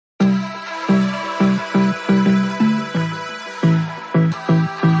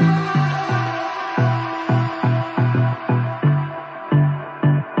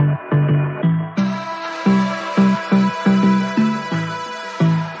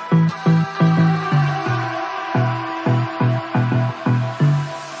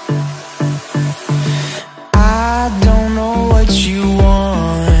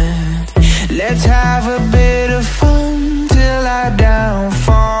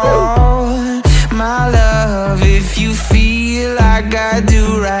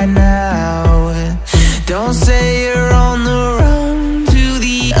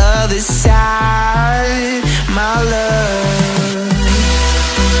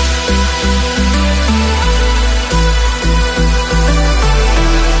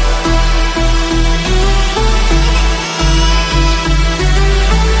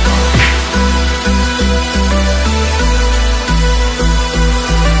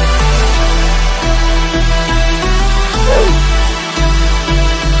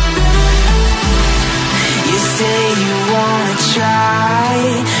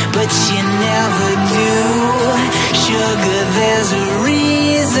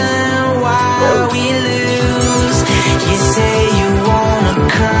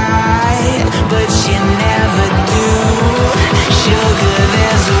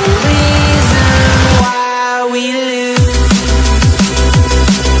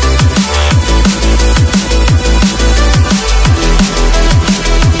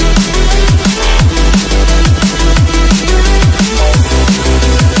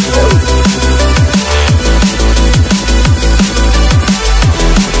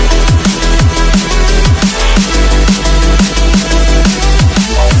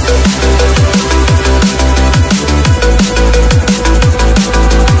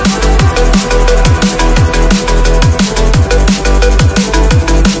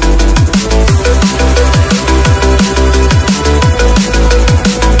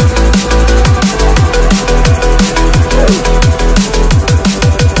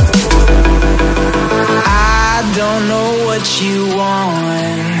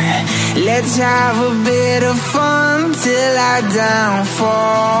on. Let's have a bit of fun till I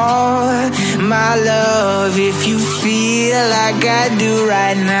downfall. My love, if you feel like I do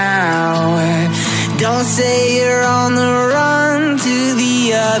right now, don't say you're on the run to the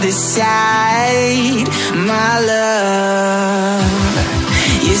other side. My love,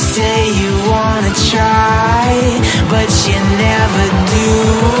 you say you wanna try, but you never do.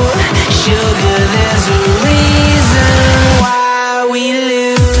 Sugar, there's a reason why we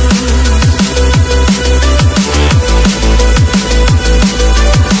lose.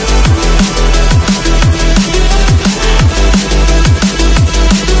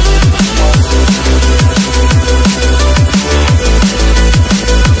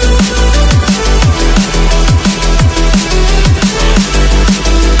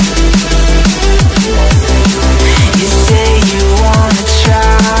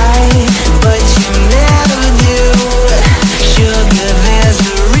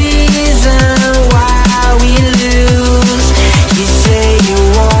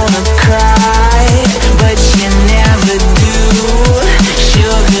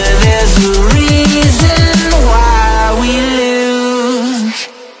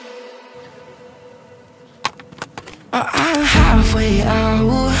 I'm halfway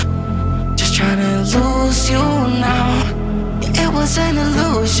out, just trying to lose you now. Yeah, it was an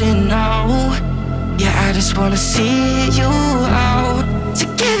illusion now. Yeah, I just wanna see you out. So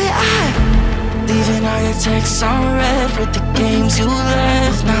give it up, leaving all your texts on red with the games you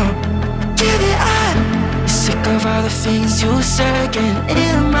left now. Give it up, sick of all the things you said getting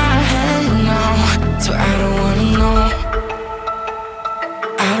in my head now. So I don't wanna know,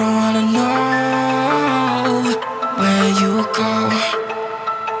 I don't wanna know where you go.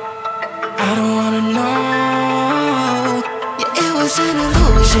 I don't wanna know. Yeah, it was an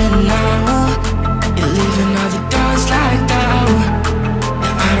illusion now. You're leaving all the doors locked out.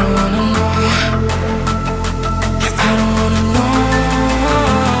 Yeah, I don't wanna know. Yeah, I don't wanna know.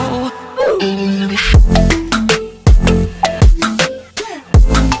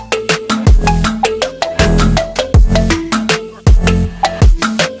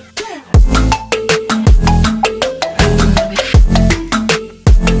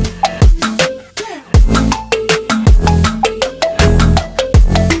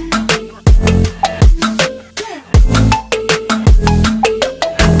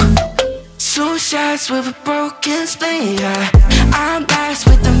 With a broken spleen, yeah. I'm blessed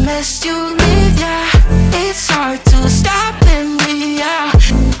with the mess you leave, yeah. It's hard to stop and breathe, yeah.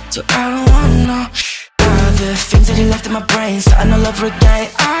 So I don't wanna know all the things that you left in my brain, starting all over again.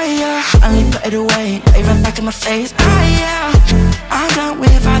 Yeah, only put it away, now you run back in my face. Yeah, I'm done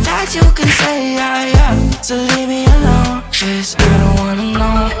with all that you can say, yeah. So leave me alone, 'cause I don't wanna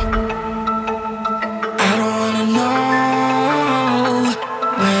know. I don't wanna know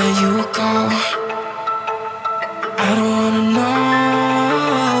where you go. I don't wanna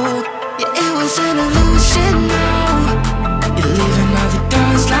know. Yeah, it was an illusion now. You're leaving all the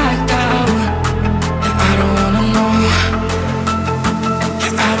doors locked out. Yeah, I don't wanna know.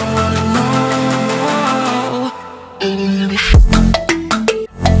 Yeah, I don't wanna know.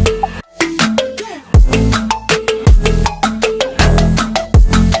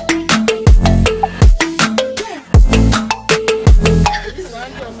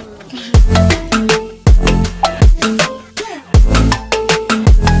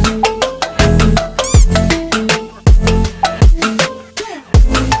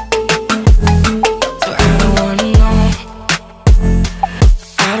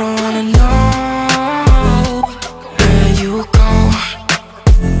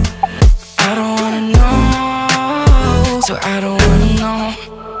 So I don't wanna know.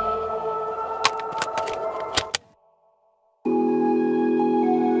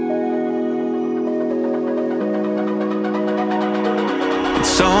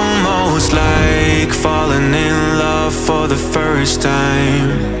 It's almost like falling in love for the first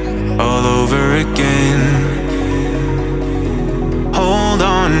time, all over again. Hold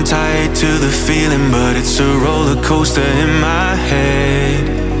on tight to the feeling, but it's a roller coaster in my head.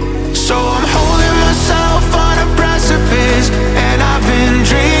 So I'm holding myself on a precipice, and I've been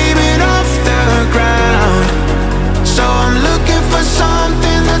dreaming off the ground. So I'm looking for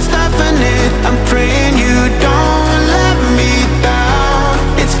something that's definite. I'm praying you don't let me down.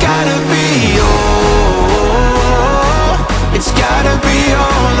 It's gotta be all. It's gotta be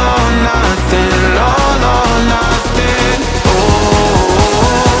all or nothing. All or nothing. Oh,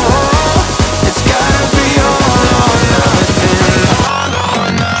 it's gotta be all or nothing. All or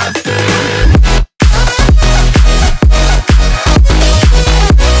nothing.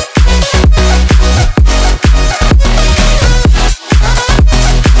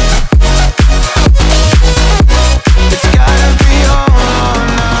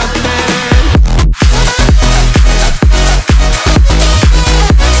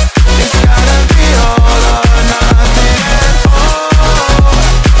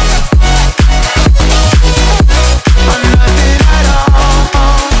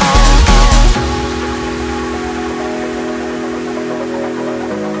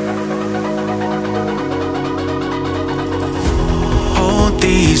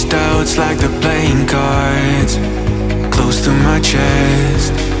 thoughts like they're playing cards, close to my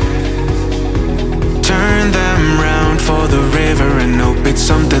chest. Turn them round for the river and hope it's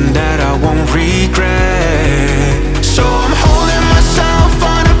something that I won't regret. So I'm holding myself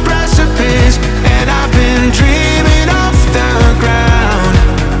on a precipice, and I've been dreaming off the ground.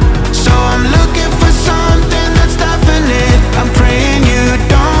 So I'm looking for something that's definite. I'm praying you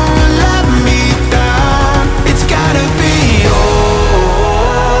don't let me down. It's gotta be all,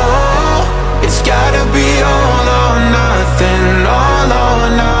 it's gotta be all or nothing, all or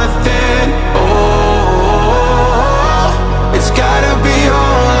nothing. Oh, it's gotta be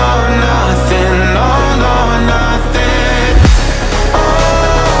all or nothing, all or nothing.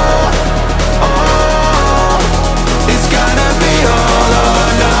 Oh, oh, it's gotta be all or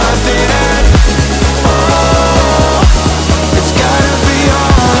nothing. Oh, it's gotta be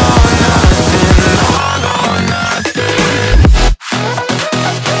all or nothing, all or nothing.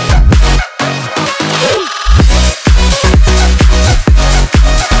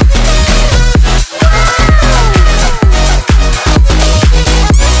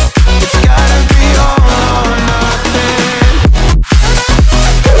 It's gotta be all or nothing.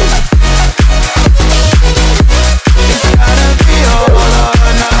 It's gotta be all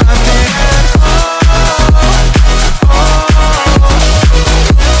or nothing. Oh, oh,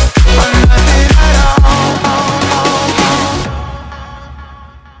 or nothing at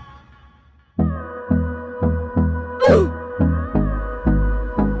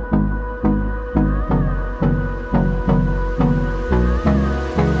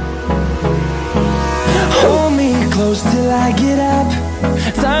Hold me close till I get up.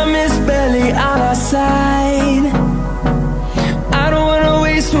 Time is barely on our side. I don't wanna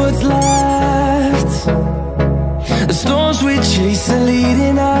waste what's left. The storms we chase are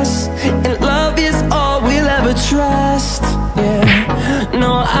leading us, and love is all we'll ever trust. Yeah,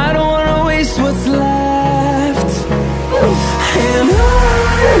 no, I don't wanna waste what's left. And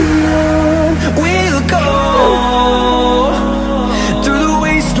on we'll go, through the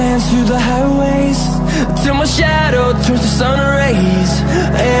wastelands, through the highways, till my shadow turns to sun rays.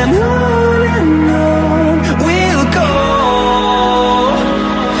 And on we'll go,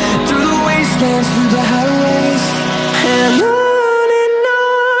 through the wastelands, through the highways, and on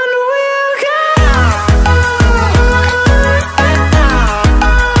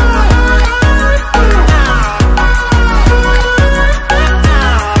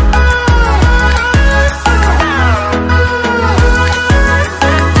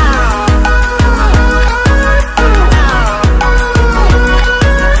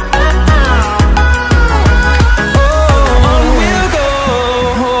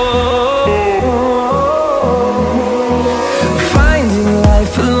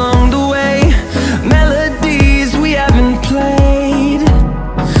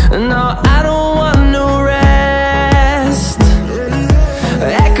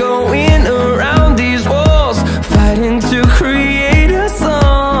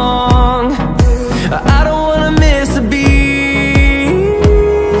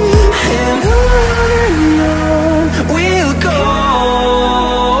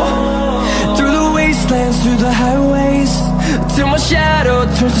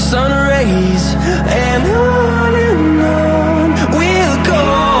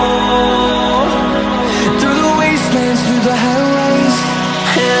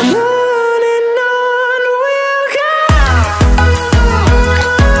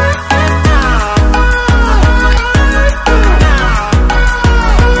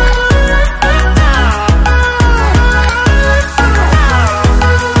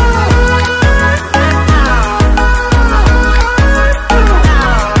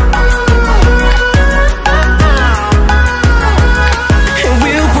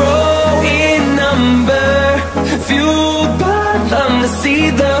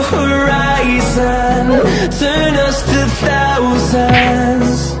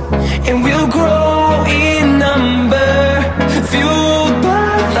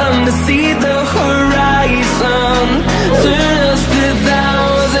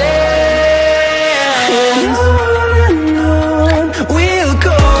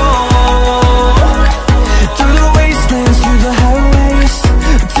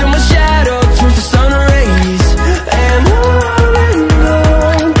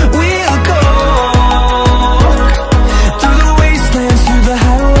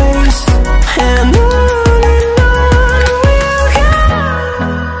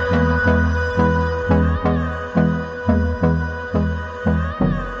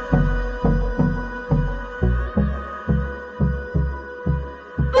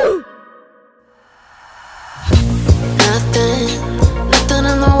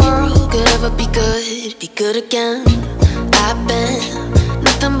up, be good again. I've been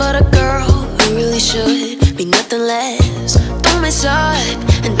nothing but a girl who really should be nothing less. Don't mess up,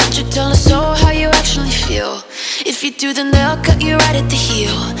 and don't you tell us so how you actually feel. If you do, then they'll cut you right at the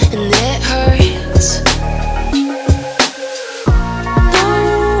heel, and it hurts. No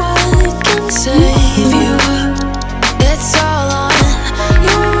one can save you. It's all on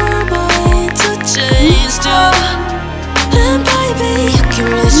your mind to change too. And baby, you can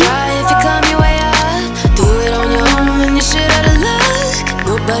really try if you climb your way up. Do it on your own and you shit out of luck.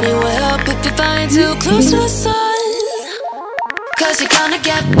 Nobody will help if you find too close to the sun. 'Cause you're gonna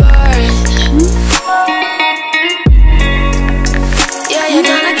get burned. Yeah, you're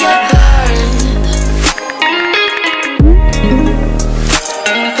gonna get burned.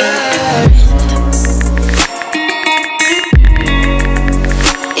 Burned.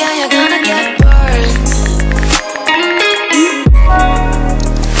 Yeah, you're gonna get burned.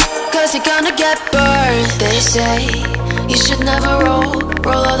 'Cause you're gonna get burned. They say you should never roll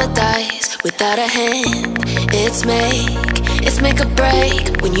all the dice without a hand. It's make or break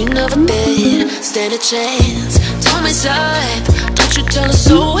when you never did stand a chance. Don't mess up, don't you tell us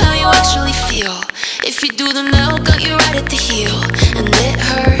so how you actually feel. If you do, then they'll cut you right at the heel, and it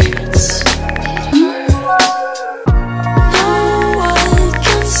hurts. No one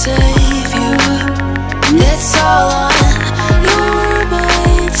can save you. It's all on your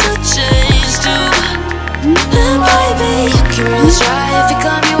mind to change too. And baby, you can really try if you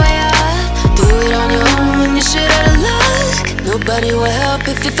climb your way up. Do it on your own and you shit out of luck. Nobody will help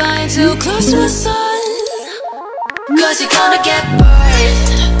if you find too close to the sun. 'Cause you're gonna get burned.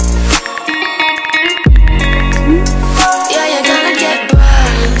 Yeah, you're gonna get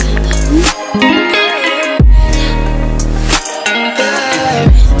burned.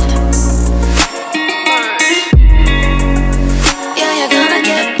 Burned. Yeah, you're gonna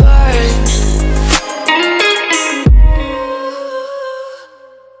get burned.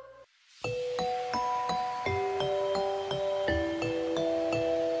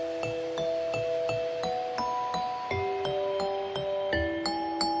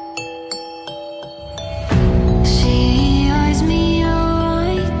 She eyes me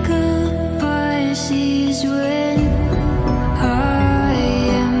like goodbye sees when I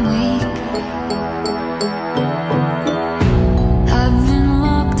am weak. I've been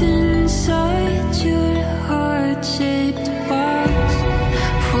locked inside your heart-shaped box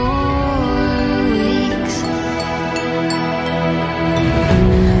for weeks.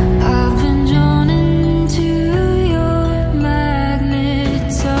 I've been drawn into your magnetic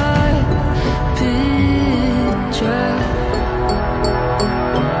picture.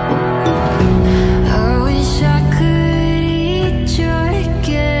 I wish I could eat your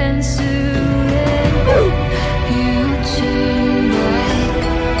cancer and you turn back.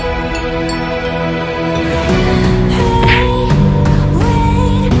 Hey,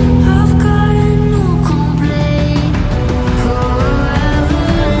 wait, I've got a new complaint. Forever.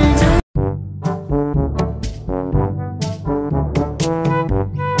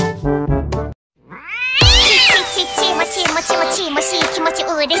 치치치치모치모치모치모치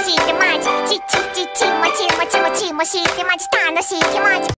嬉しいってマジチチチチモチモチモチモしいってマジ楽しいってマジ